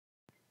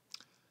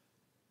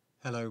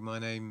Hello, my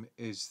name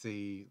is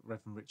the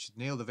Reverend Richard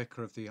Neal, the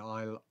Vicar of the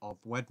Isle of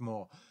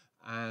Wedmore,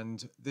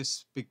 and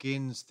this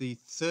begins the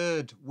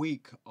third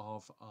week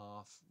of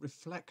our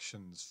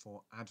reflections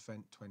for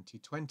Advent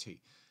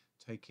 2020,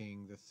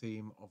 taking the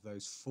theme of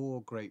those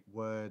four great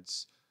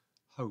words: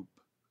 hope,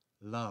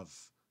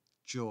 love,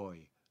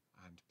 joy,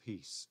 and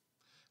peace.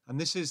 And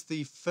this is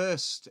the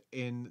first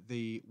in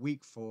the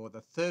week for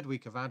the third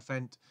week of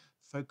Advent,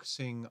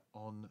 focusing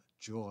on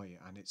joy,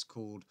 and it's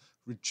called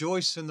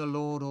Rejoice in the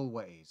Lord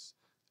Always.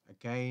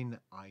 Again,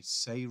 I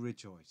say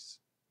rejoice.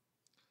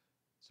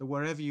 So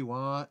wherever you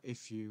are,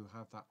 if you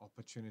have that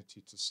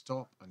opportunity to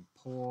stop and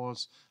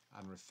pause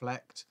and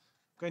reflect,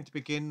 I'm going to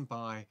begin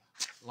by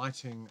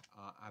lighting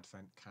our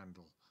Advent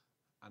candle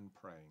and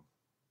praying.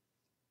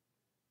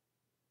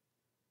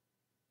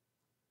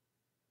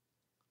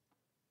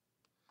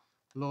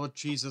 Lord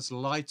Jesus,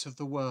 light of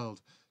the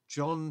world,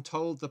 John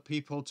told the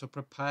people to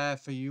prepare,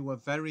 for you were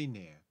very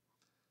near.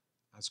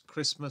 As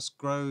Christmas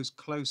grows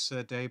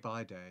closer day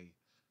by day,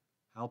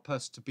 help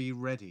us to be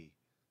ready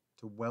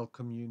to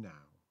welcome you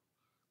now.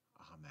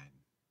 Amen.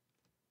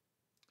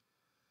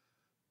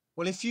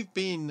 Well, if you've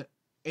been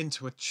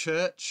into a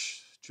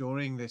church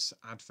during this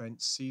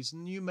Advent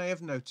season, you may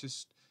have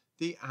noticed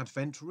the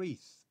Advent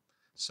wreath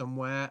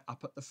somewhere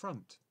up at the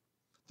front.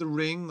 The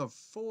ring of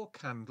 4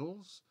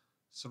 candles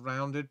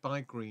surrounded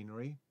by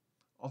greenery,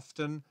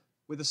 often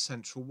with a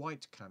central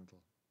white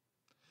candle.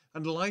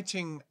 And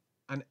lighting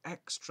an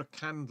extra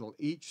candle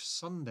each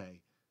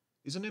Sunday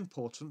is an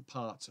important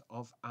part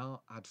of our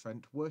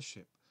Advent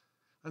worship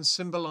and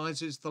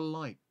symbolises the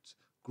light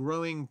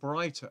growing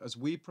brighter as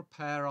we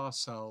prepare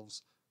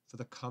ourselves for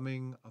the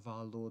coming of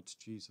our Lord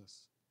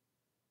Jesus.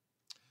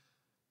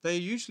 They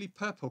are usually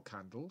purple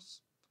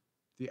candles,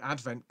 the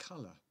Advent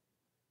colour,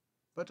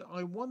 but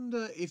I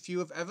wonder if you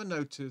have ever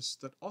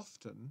noticed that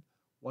often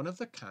one of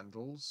the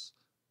candles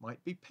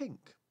might be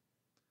pink.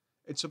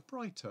 It's a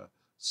brighter,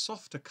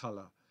 softer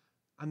colour,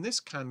 and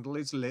this candle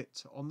is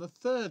lit on the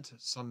 3rd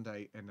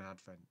Sunday in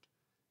Advent,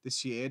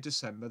 this year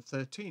December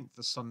 13th,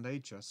 the Sunday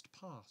just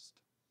past.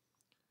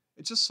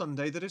 It's a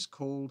Sunday that is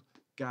called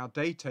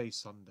Gaudete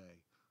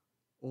Sunday,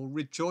 or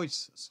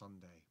Rejoice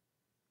Sunday.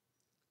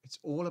 It's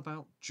all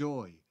about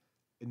joy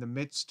in the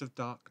midst of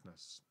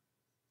darkness.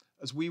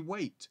 As we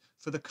wait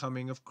for the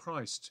coming of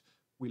Christ,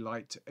 we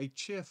light a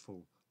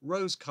cheerful,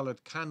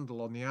 rose-coloured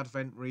candle on the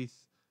Advent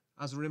wreath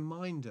as a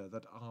reminder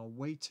that our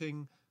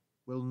waiting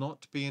will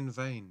not be in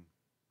vain.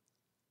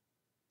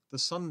 The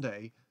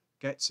Sunday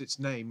gets its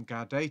name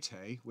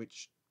Gaudete,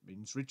 which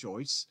means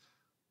rejoice,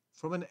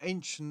 from an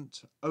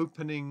ancient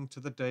opening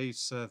to the day's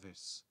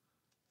service.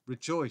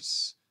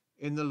 Rejoice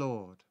in the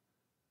Lord,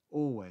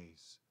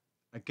 always.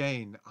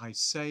 Again, I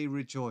say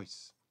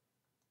rejoice.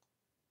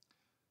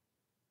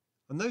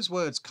 And those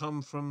words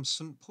come from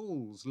St.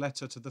 Paul's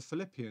letter to the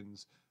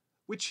Philippians,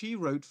 which he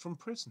wrote from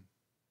prison.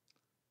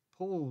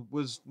 Paul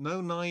was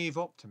no naive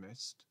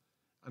optimist,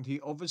 and he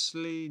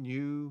obviously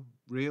knew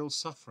real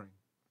suffering.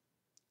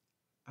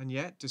 And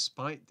yet,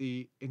 despite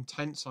the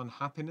intense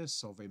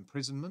unhappiness of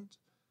imprisonment,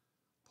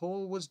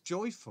 Paul was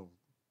joyful.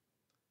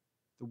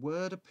 The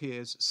word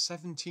appears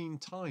 17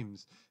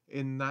 times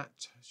in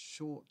that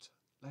short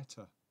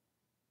letter.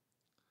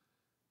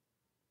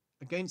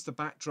 Against the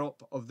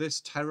backdrop of this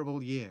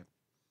terrible year,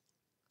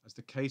 as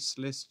the case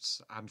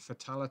lists and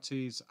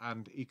fatalities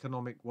and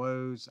economic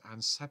woes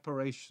and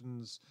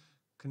separations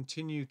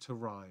continue to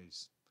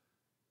rise,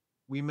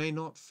 we may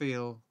not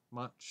feel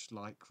much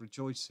like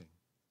rejoicing.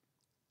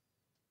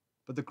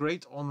 But the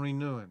great Henri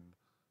Nouwen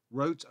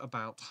wrote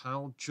about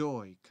how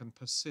joy can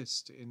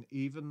persist in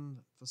even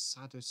the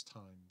saddest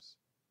times.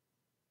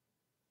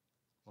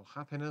 While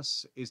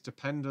happiness is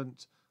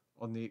dependent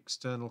on the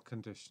external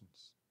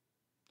conditions,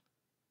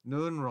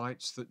 Nouwen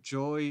writes that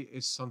joy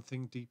is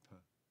something deeper.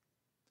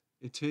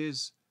 It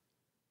is,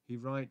 he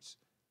writes,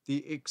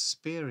 the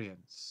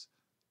experience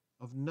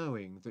of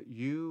knowing that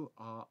you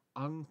are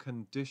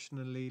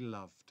unconditionally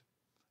loved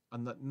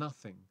and that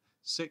nothing,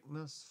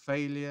 sickness,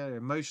 failure,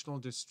 emotional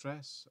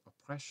distress,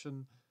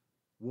 oppression,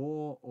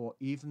 war, or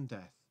even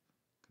death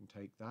can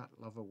take that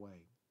love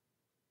away.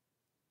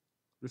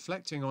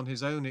 Reflecting on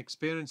his own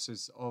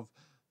experiences of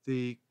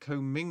the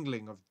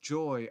commingling of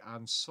joy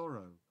and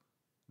sorrow,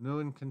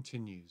 Nouwen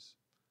continues,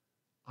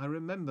 I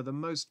remember the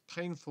most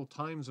painful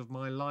times of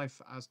my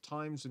life as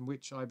times in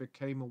which I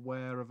became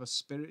aware of a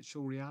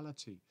spiritual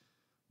reality,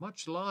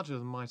 much larger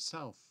than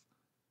myself,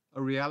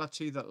 a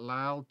reality that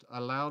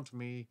allowed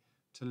me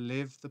to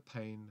live the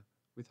pain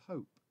with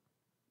hope.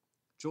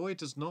 Joy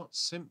does not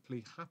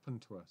simply happen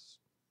to us.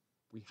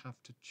 We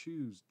have to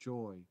choose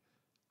joy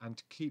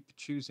and keep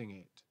choosing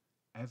it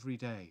every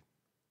day.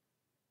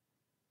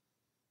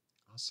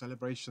 Our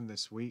celebration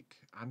this week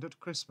and at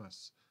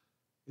Christmas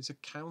is a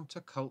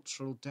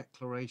countercultural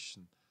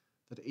declaration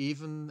that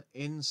even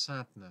in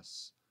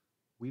sadness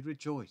we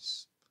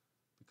rejoice,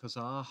 because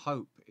our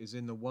hope is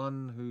in the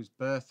one whose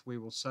birth we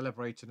will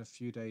celebrate in a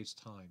few days'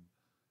 time,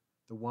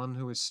 the one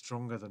who is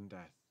stronger than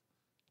death,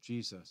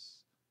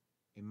 Jesus,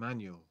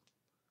 Emmanuel,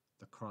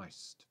 the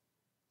Christ.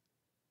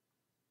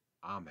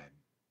 Amen.